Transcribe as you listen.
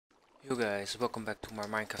Yo guys, welcome back to my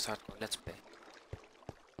Minecraft hardcore let's play.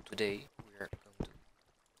 Today we are going to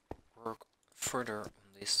work further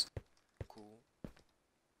on this cool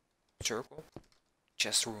circle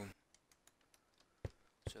chest room.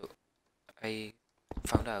 So I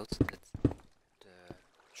found out that the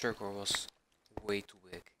circle was way too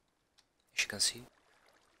big. As you can see,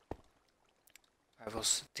 I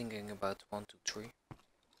was thinking about 1, 2, 3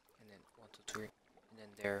 and then 1, 2, 3 and then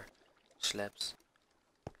there slabs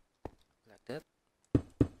like that.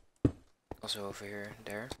 Also over here,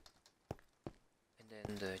 there. And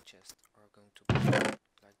then the chests are going to be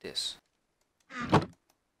like this.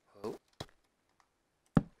 Oh.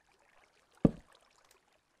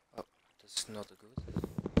 Oh, that's not good.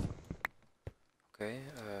 Okay,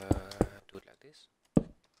 do it like this.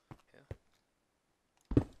 Yeah.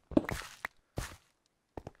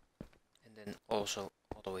 And then also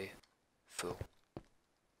all the way full.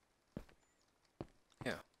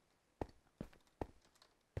 Yeah.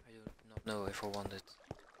 I do not know if I want it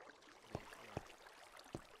big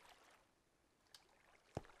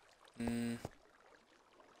or...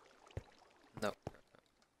 No.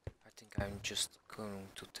 I think I'm just going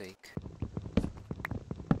to make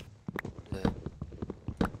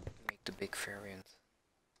the big variant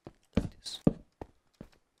like this.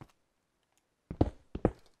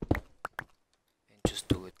 And just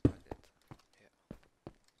do it like that.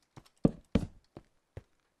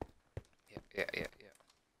 Yeah.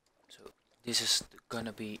 So this is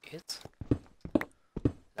gonna be it.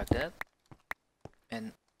 Like that.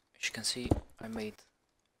 And as you can see, I made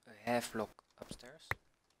a half block upstairs.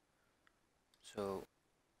 So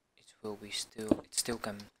it still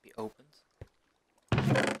can be opened.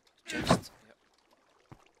 Just yeah.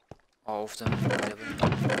 All of them, by the way.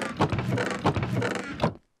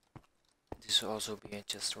 This will also be a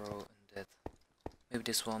chest row, and that maybe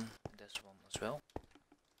this one as well.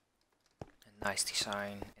 A nice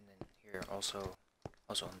design, and then here also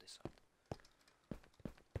on this side.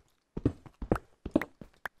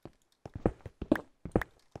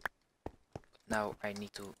 But now I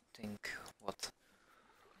need to think what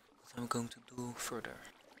I'm going to do further.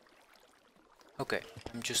 Okay,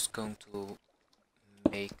 I'm just going to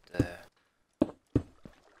make the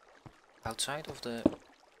outside of the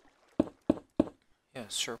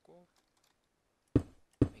circle,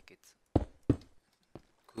 make it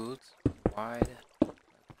good, wide,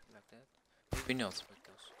 like that. Maybe not,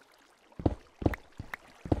 because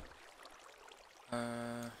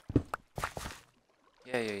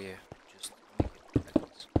yeah. Just make it like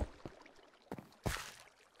this.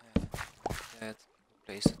 And like that.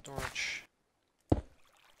 Place the torch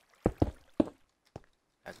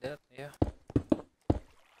like that. Yeah.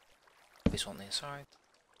 This one inside.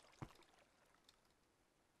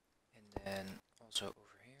 And then also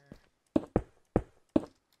over here.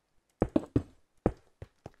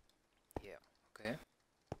 Yeah, okay.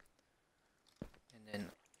 And then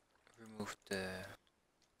remove the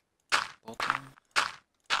bottom.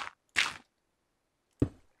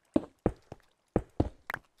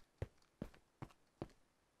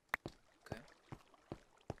 Okay.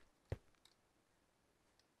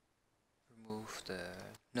 Remove the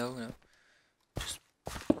no. Just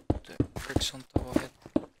put the bricks on top of it,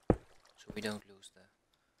 so we don't lose the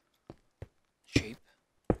shape.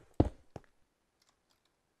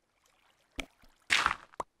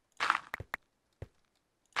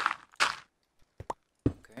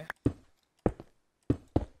 Okay.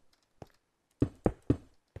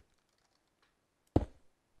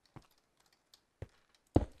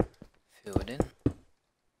 Fill it in.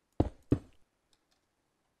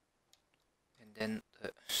 And then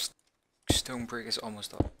the stone brick is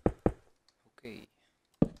almost up. Okay.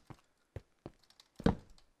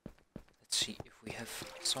 Let's see if we have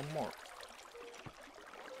some more.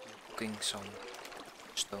 I'm cooking some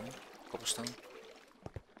cobblestone.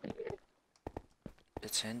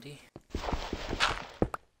 That's handy.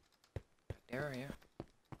 There, yeah.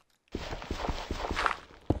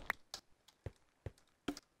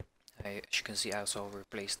 As you can see, I also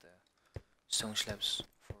replaced the stone slabs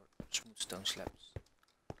for smooth stone slabs.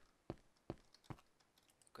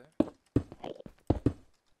 Okay.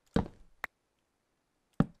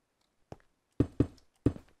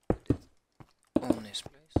 Put it on his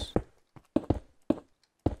place.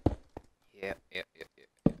 Yeah.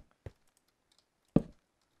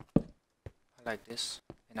 I like this,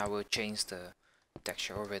 and I will change the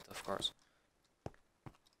texture of it, of course.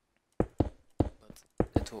 But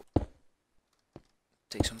it will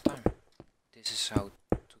take some time. This is how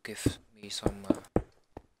to give me some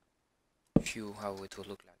view how it will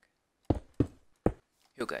look like.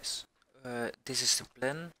 Yo guys, this is the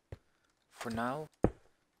plan for now.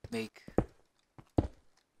 make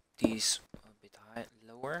these a bit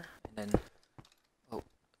lower, and then, oh,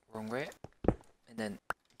 wrong way, and then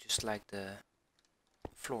just like the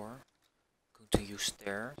floor, I'm going to use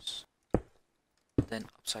stairs, then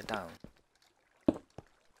upside down.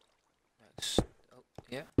 Oh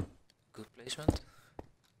yeah, good placement.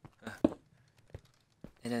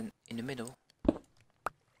 And then in the middle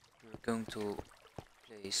we're going to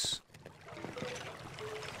place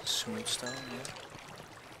smooth stone here.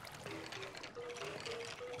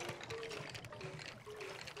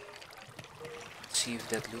 See if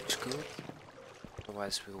that looks good,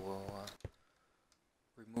 otherwise we will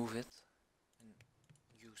remove it and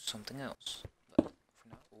use something else. But for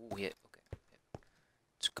now, oh yeah, okay, yeah.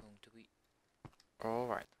 It's going to be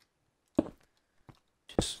alright.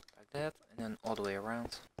 Just like that, and then all the way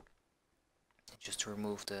around. Just to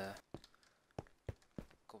remove the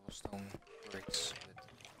cobblestone bricks with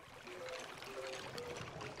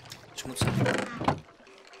smooth stone.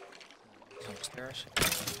 Some stairs.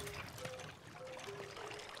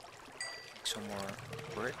 Make some more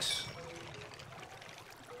bricks.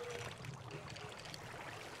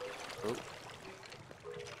 Oh.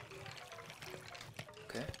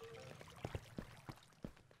 Okay.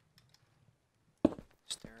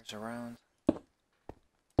 Stairs around.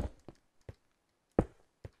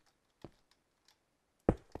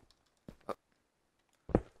 Oh.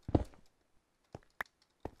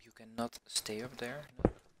 You cannot stay up there.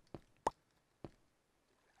 No.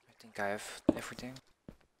 I think I have everything.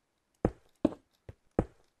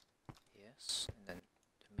 Yes, and then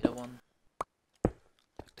the middle one.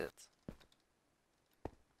 Like that.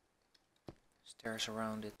 Stairs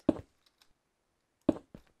around it. Okay.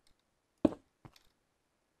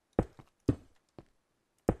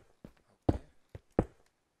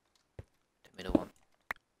 The middle one.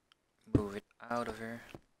 Move it out of here.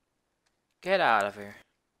 Get out of here.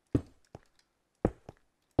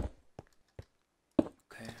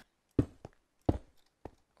 Okay.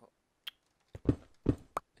 Oh.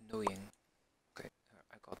 Annoying. Okay,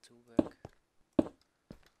 I got two back.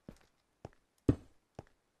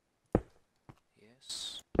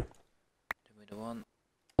 Yes. The middle one.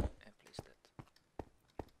 And place that.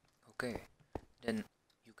 Okay. Then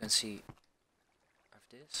you can see I have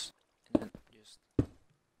this. And then just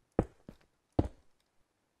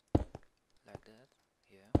like that.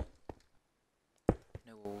 Yeah.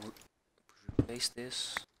 Now we'll replace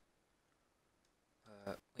this.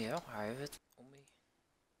 Yeah, I have it on me.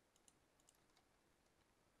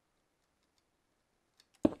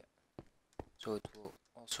 Yeah. So it will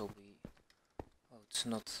also be. Oh, it's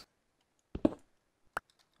not.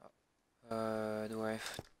 Oh. Do I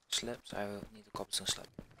have slabs? I will need a cobblestone slab.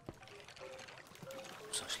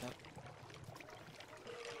 Cobblestone slab.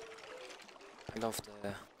 I love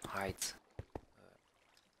the height.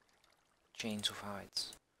 Chains of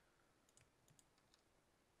heights.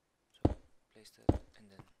 So place that, and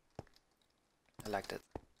then I like that.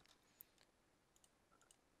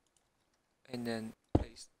 And then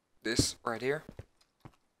place this right here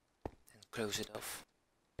and close it off.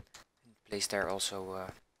 And place there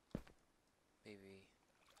also maybe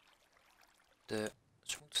the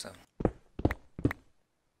smooth stone.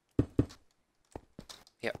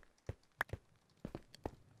 Yeah,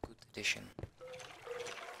 good addition.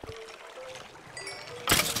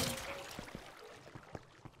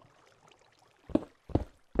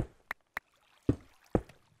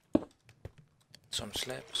 Some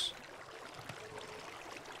slabs.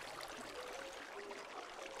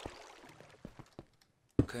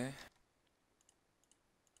 Okay.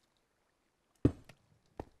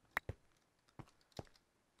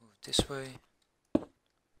 Move it this way.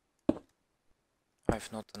 I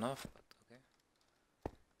have not enough, but okay.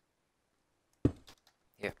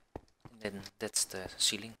 Yeah. And then that's the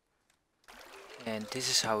ceiling. And this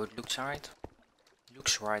is how it looks right.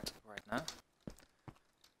 Looks right now.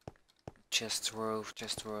 Chest row,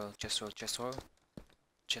 chest row, chest row, chest row,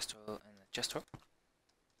 chest row, and a chest row.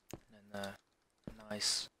 And then a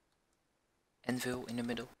nice anvil in the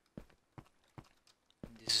middle.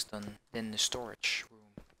 And this is done. Then the storage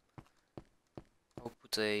room. I'll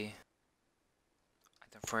put a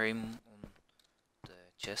item frame on the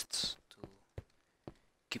chests to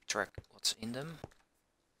keep track what's in them.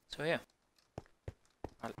 So yeah,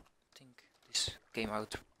 I think this came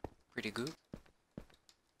out pretty good.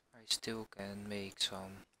 I still can make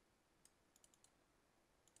some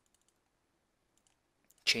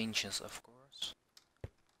changes, of course,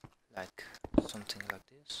 like something like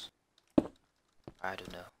this. I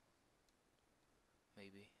don't know,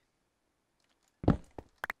 maybe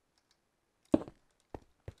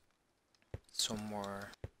some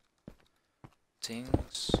more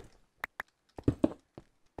things,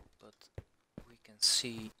 but we can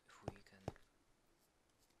see if we can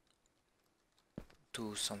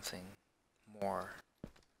do something more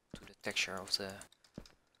to the texture of the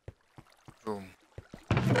room.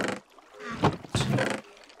 Let's see.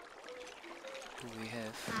 Do we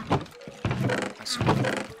have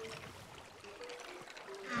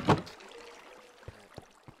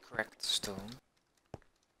cracked stone?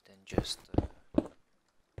 Then just put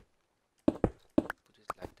it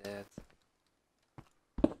like that.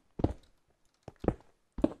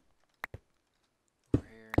 Over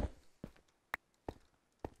here.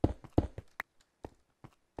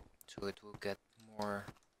 So it will get more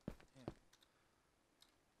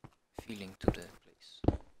feeling to the place.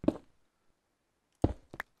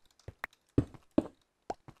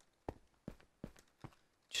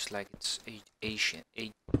 Just like it's Asian,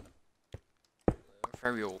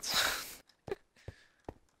 very old.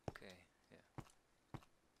 Okay, yeah.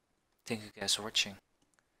 Thank you guys for watching.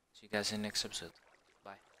 See you guys in the next episode.